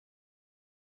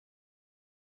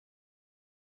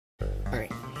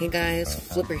Alright, hey guys,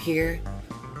 Flipper here.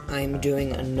 I'm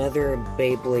doing another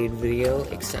Bayblade video,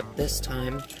 except this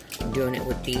time I'm doing it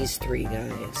with these three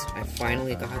guys. I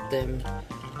finally got them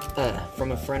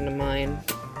from a friend of mine.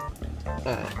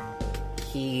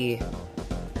 He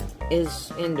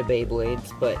is into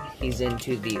Beyblades, but he's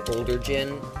into the older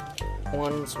gen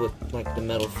ones with like the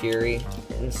Metal Fury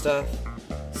and stuff.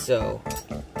 So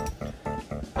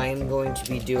I am going to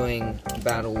be doing a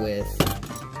battle with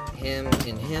him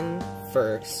and him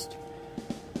first,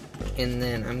 and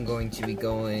then I'm going to be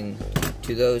going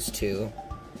to those two,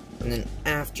 and then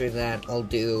after that I'll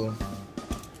do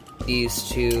these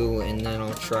two, and then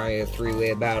I'll try a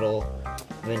three-way battle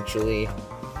eventually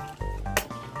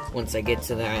once I get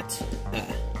to that.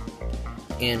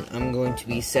 And I'm going to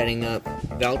be setting up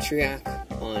Valtryek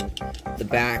on the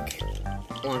back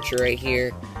launcher right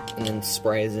here, and then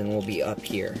Spryzen will be up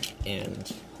here.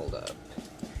 And hold up,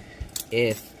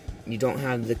 if you don't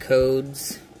have the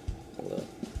codes, hold up,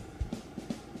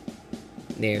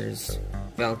 there's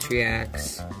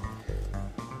Valtryek's,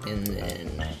 and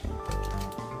then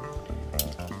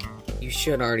you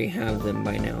should already have them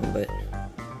by now, but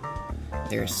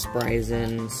there's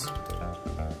Spryzen's,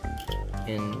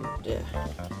 and then,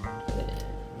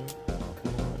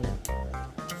 come on,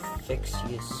 fix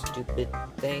you stupid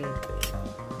thing.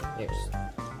 There's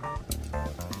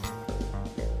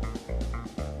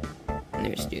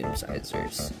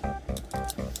Doomsizers.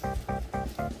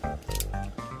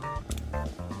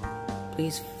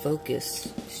 Please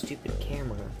focus, stupid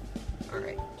camera.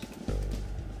 Alright.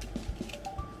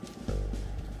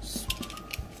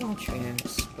 Valtryek,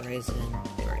 Spryzen.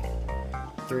 Alright.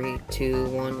 3, 2,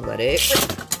 1, let it.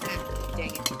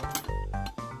 Dang it.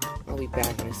 I'll be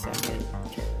back in a second.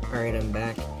 Alright, I'm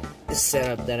back. This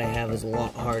setup that I have is a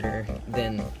lot harder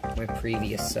than my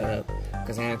previous setup,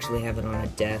 because I actually have it on a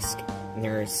desk, and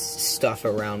there's stuff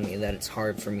around me that it's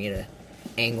hard for me to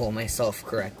angle myself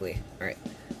correctly. Alright,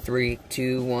 3,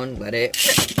 2, 1, let it.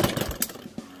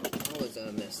 That was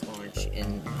a missed launch,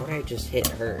 and what I just hit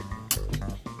hurt.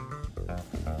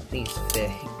 These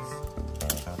things.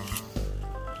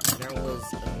 That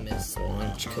was a missed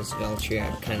launch, because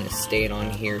Valtryek kind of stayed on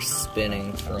here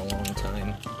spinning for a long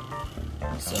time.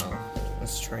 So,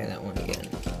 let's try that one again.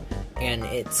 And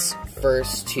it's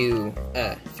first to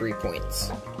 3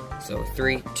 points. So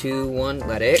 3, 2, 1,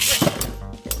 let it.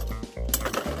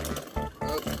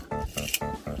 Oh.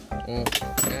 Well,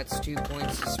 that's 2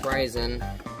 points to Spryzen.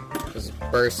 It was a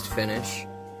burst finish.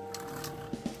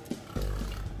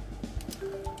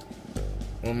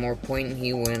 One more point and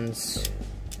he wins.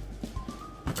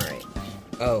 Alright.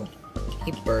 Oh,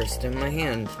 he burst in my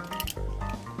hand.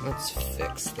 Let's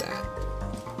fix that.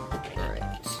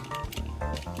 Alright.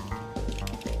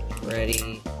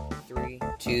 Ready? 3,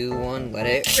 2, 1, let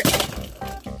it.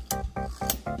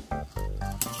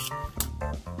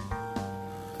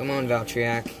 Come on,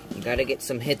 Valtryek. You gotta get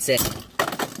some hits in.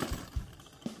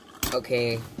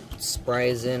 Okay,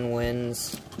 Spryzen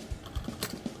wins.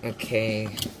 Okay,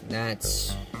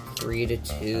 that's 3 to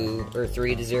 2, or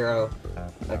 3 to 0.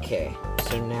 Okay,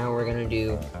 so now we're gonna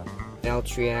do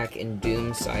Valtryek and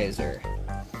Doomsizer.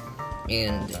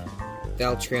 And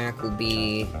Valtryek will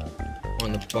be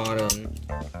on the bottom,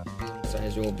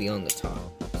 Doomsizer will be on the top,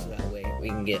 so that way we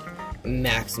can get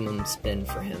maximum spin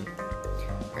for him.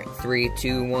 Alright, 3,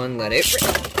 2, 1, let it.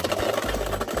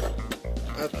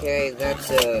 Okay, that's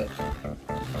a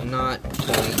not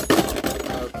point.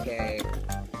 Okay.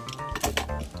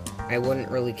 I wouldn't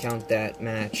really count that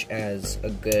match as a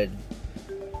good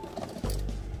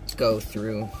go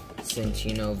through, since,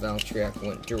 you know, Valtryek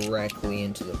went directly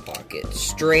into the pocket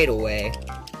straight away.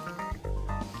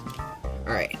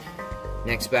 Alright,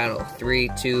 next battle. 3,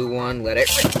 2, 1, let it.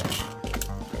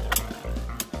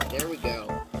 There we go.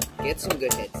 Get some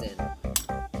good hits in.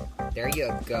 There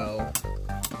you go.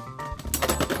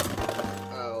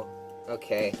 Oh,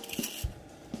 okay.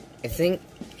 I think,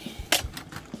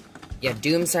 yeah,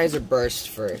 Doomsizer burst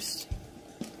first.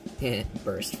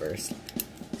 Burst first.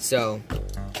 So,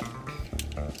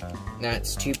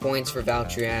 that's 2 points for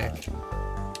Valtryek,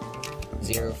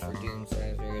 0 for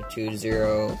Doomsizer, 2 to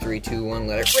 0, 3, 2, 1,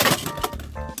 let it rip!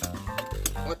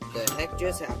 What the heck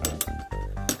just happened?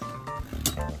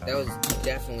 That was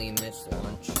definitely a missed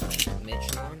launch.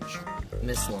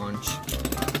 Missed launch.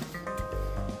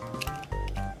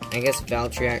 I guess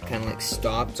Valtryek kind of like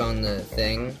stopped on the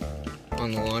thing,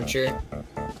 on the launcher,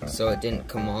 so it didn't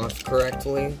come off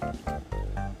correctly.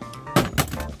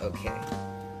 Okay.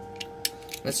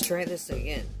 Let's try this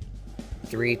again.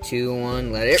 3, 2,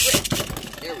 1, let it rip.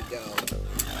 There we go.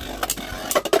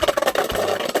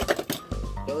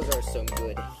 Those are some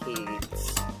good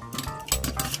hits.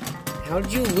 How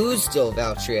did you lose still,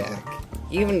 Valtryek?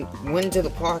 You even went to the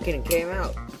pocket and came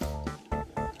out.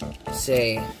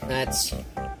 Say, that's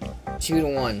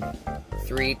 2-1.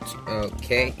 3,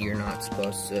 okay, you're not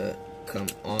supposed to come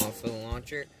off of the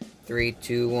launcher. 3,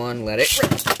 2, 1, let it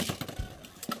rip.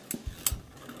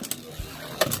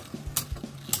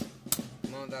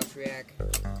 Come on, Valtryek,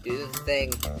 do the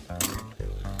thing.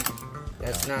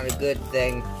 That's not a good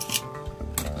thing.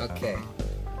 Okay.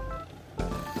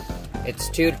 It's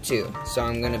 2-2, so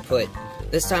I'm gonna put,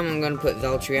 this time I'm gonna put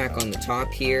Valtryek on the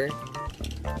top here,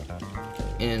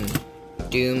 and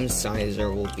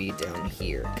Doomsizer will be down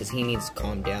here, because he needs to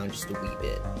calm down just a wee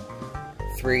bit.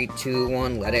 3, 2,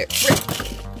 1, let it rip!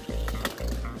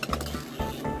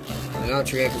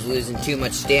 Valtryek is losing too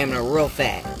much stamina real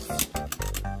fast.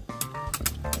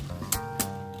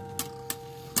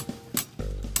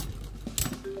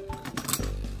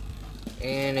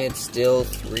 And it's still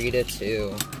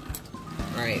 3-2.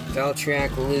 Alright,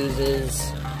 Valtryek loses.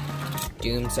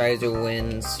 Doomsizer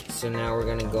wins. So now we're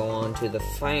gonna go on to the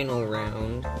final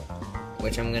round,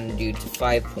 which I'm gonna do to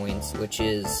 5 points, which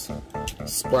is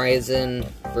Spryzen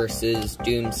versus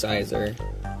Doomsizer.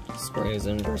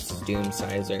 Spryzen versus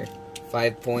Doomsizer.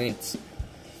 5 points.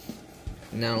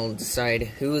 Now we'll decide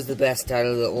who is the best out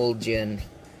of the old gen.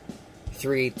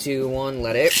 3, 2, 1,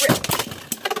 let it rip!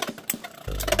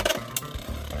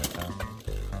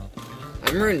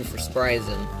 I'm rooting for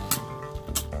Spryzen.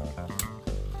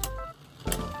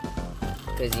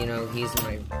 Because, you know, he's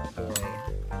my boy.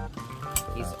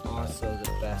 He's also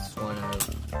the best one out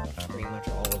of pretty much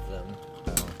all of them.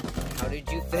 How did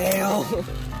you fail?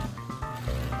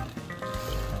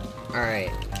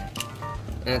 Alright.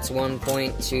 That's 1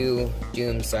 point to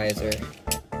Doomsizer.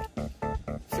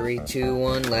 3, 2,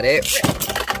 1, let it rip!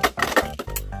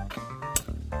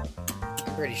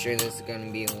 I'm pretty sure this is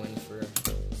gonna be a win for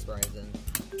Spryzen.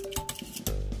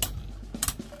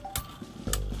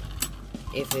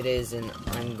 If it isn't,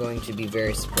 I'm going to be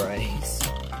very surprised.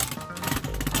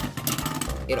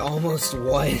 It almost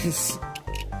was.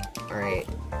 Alright.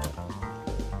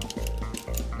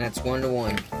 That's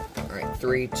 1-1. Alright,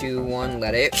 3, 2, 1,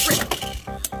 let it rip!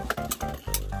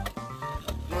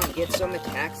 Come on, get some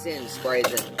attacks in,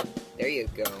 Spryzen. There you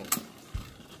go.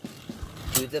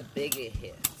 Do the big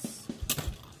hits.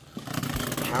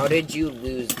 How did you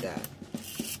lose that?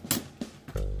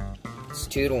 It's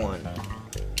 2-1.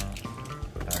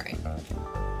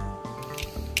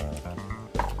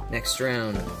 Next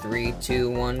round, 3, 2,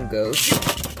 1, go.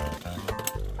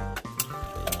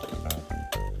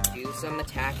 Do some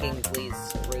attacking, please,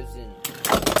 Frozen.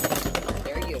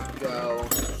 There you go.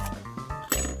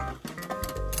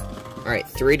 Alright,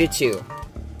 3-2.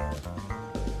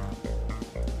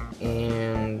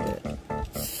 And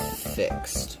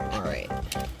fixed. Alright.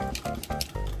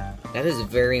 That is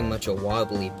very much a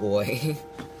wobbly boy.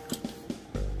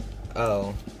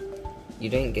 Oh. You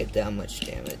didn't get that much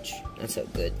damage. That's a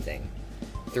good thing.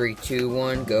 3, 2,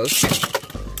 1, go.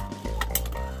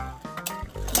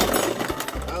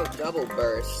 Oh, double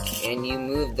burst. And you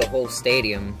moved the whole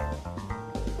stadium.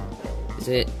 Is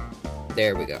it?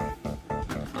 There we go.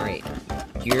 Alright.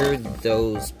 You're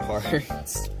those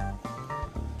parts.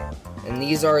 And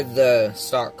these are the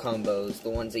stock combos. The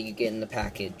ones that you get in the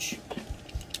package.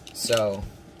 So,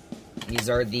 these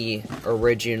are the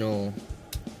original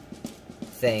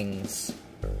things,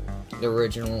 the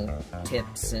original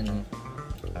tips and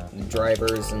the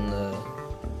drivers and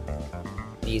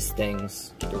these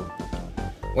things,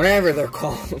 whatever they're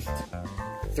called.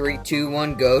 3, 2,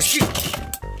 1, go. Shoot!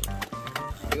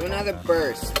 Do another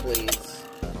burst, please.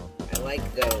 I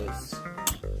like those.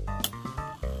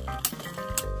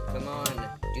 Come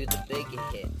on, do the big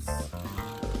hits.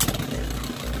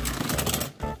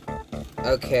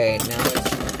 Okay, now it's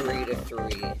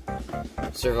 3-3.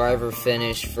 Survivor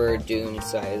finish for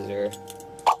Doomsizer.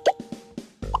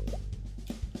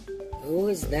 Who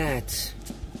is that?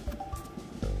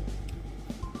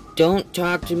 Don't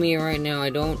talk to me right now.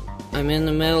 I'm in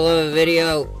the middle of a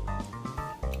video.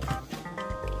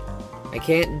 I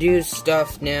can't do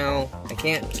stuff now. I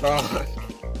can't talk.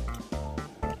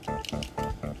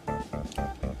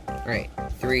 Alright,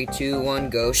 3, 2, 1,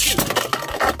 go. Shoot!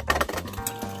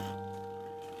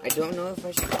 I don't know if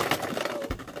I should.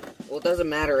 Well, it doesn't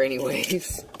matter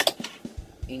anyways.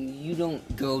 And you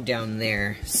don't go down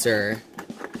there, sir.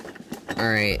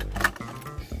 Alright.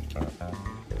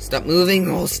 Stop moving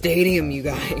the whole stadium, you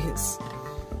guys.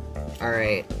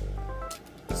 Alright.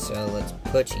 So let's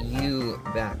put you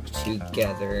back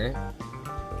together.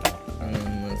 And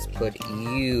then let's put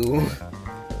you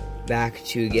back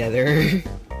together.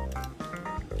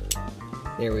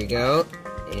 There we go.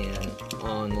 And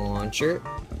on the launcher.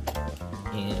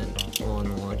 And on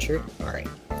the launcher. Alright.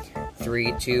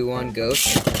 3, 2, 1, go. Do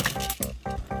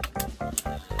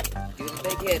the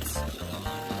big hits.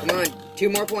 Come on, 2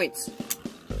 more points.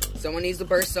 Someone needs to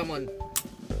burst someone.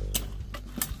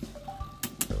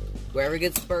 Whoever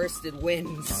gets bursted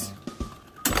wins.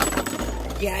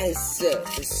 Yes!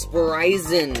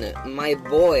 Spryzen, my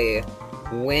boy,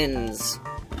 wins.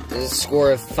 There's a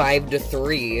score of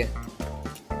 5-3.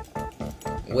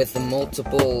 With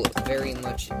multiple, very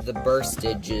much the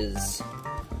burstages.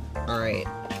 Alright.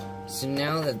 So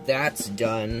now that that's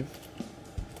done,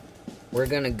 we're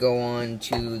gonna go on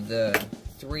to the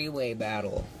 3-way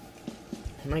battle.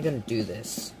 How am I gonna do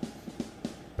this?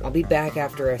 I'll be back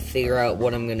after I figure out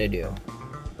what I'm gonna do.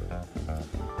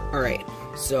 Alright,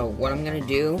 so what I'm gonna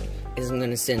do is I'm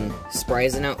gonna send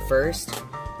Spryzen out first,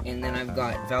 and then I've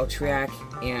got Valtryek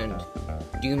and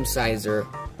Doomsizer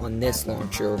on this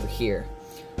launcher over here.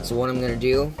 So what I'm gonna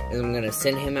do is I'm gonna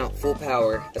send him out full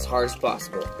power as hard as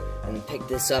possible, and then pick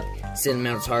this up, send him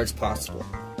out as hard as possible.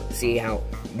 See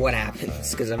what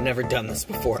happens, because I've never done this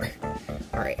before.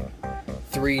 Alright,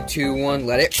 3, 2, 1,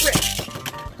 let it rip!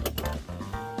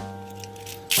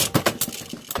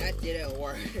 That didn't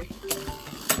work.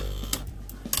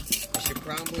 I should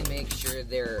probably make sure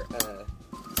they're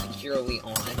securely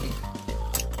on.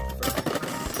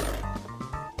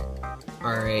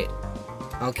 Alright,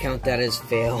 I'll count that as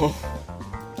fail.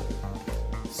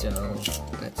 So,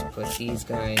 let's put these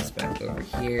guys back over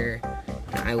here.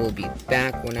 And I will be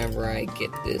back whenever I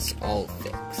get this all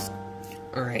fixed.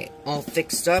 Alright, all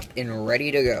fixed up and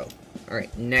ready to go.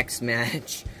 Alright, next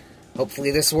match.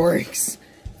 Hopefully this works.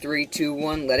 3, 2,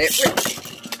 1, let it rip!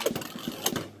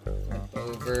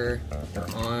 Over,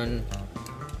 you're on,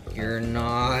 you're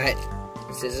not.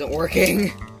 This isn't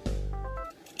working.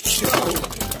 No.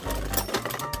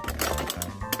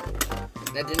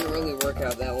 That didn't really work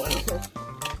out that well.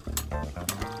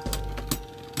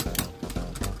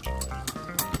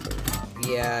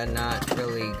 Yeah, not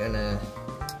really gonna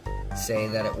say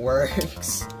that it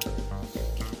works.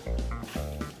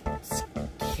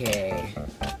 Okay.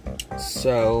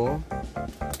 So,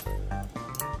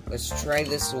 let's try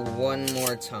this one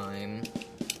more time.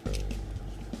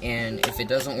 And if it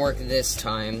doesn't work this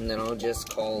time, then I'll just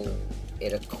call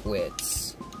it a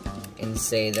quits. And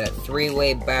say that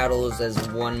 3-way battles as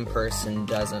one person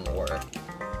doesn't work.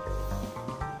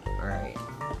 Alright.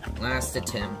 Last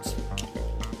attempt.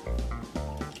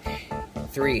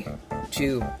 3,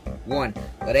 2, 1.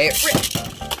 Let it rip!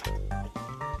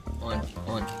 On.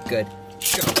 Good.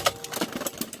 Go.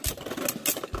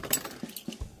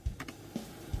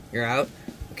 You're out?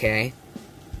 Okay.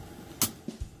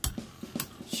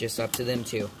 It's just up to them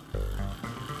too.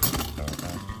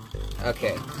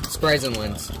 Okay. Spryzen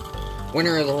wins.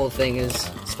 Winner of the whole thing is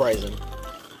Spryzen.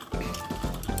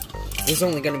 There's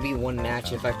only gonna be one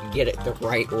match if I can get it the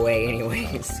right way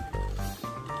anyways.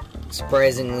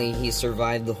 Surprisingly, he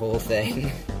survived the whole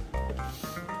thing.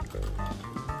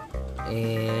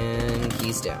 And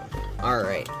he's down.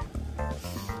 Alright.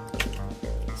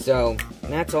 So,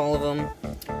 that's all of them.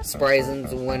 Spryzen's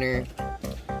the winner.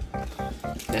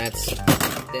 That's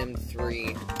them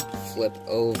 3. Flip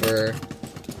over.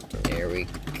 There we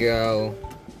go.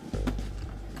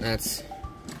 That's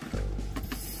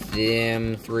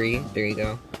them 3. There you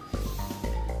go.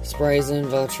 Spryzen,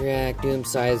 Valtryek,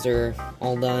 Doomsizer,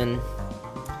 all done.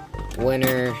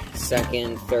 Winner,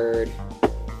 2nd, 3rd.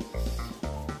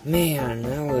 Man,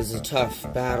 that was a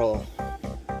tough battle.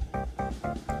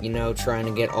 You know, trying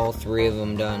to get all 3 of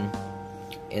them done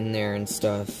in there and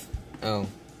stuff. Oh,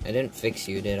 I didn't fix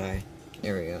you, did I?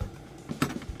 There we go.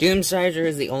 Doomsizer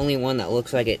is the only one that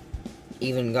looks like it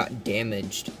even got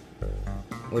damaged,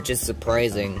 which is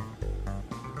surprising.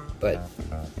 But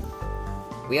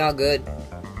we all good.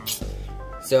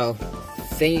 So,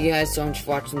 thank you guys so much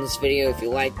for watching this video. If you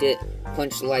liked it,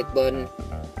 punch the like button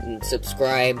and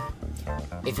subscribe.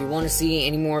 If you want to see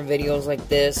any more videos like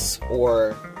this,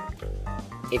 or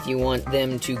if you want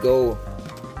them to go,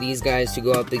 these guys to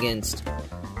go up against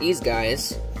these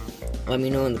guys, let me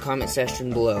know in the comment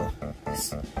section below.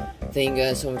 Thank you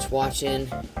guys so much for watching,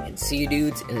 and see you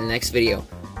dudes in the next video.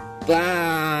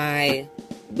 Bye!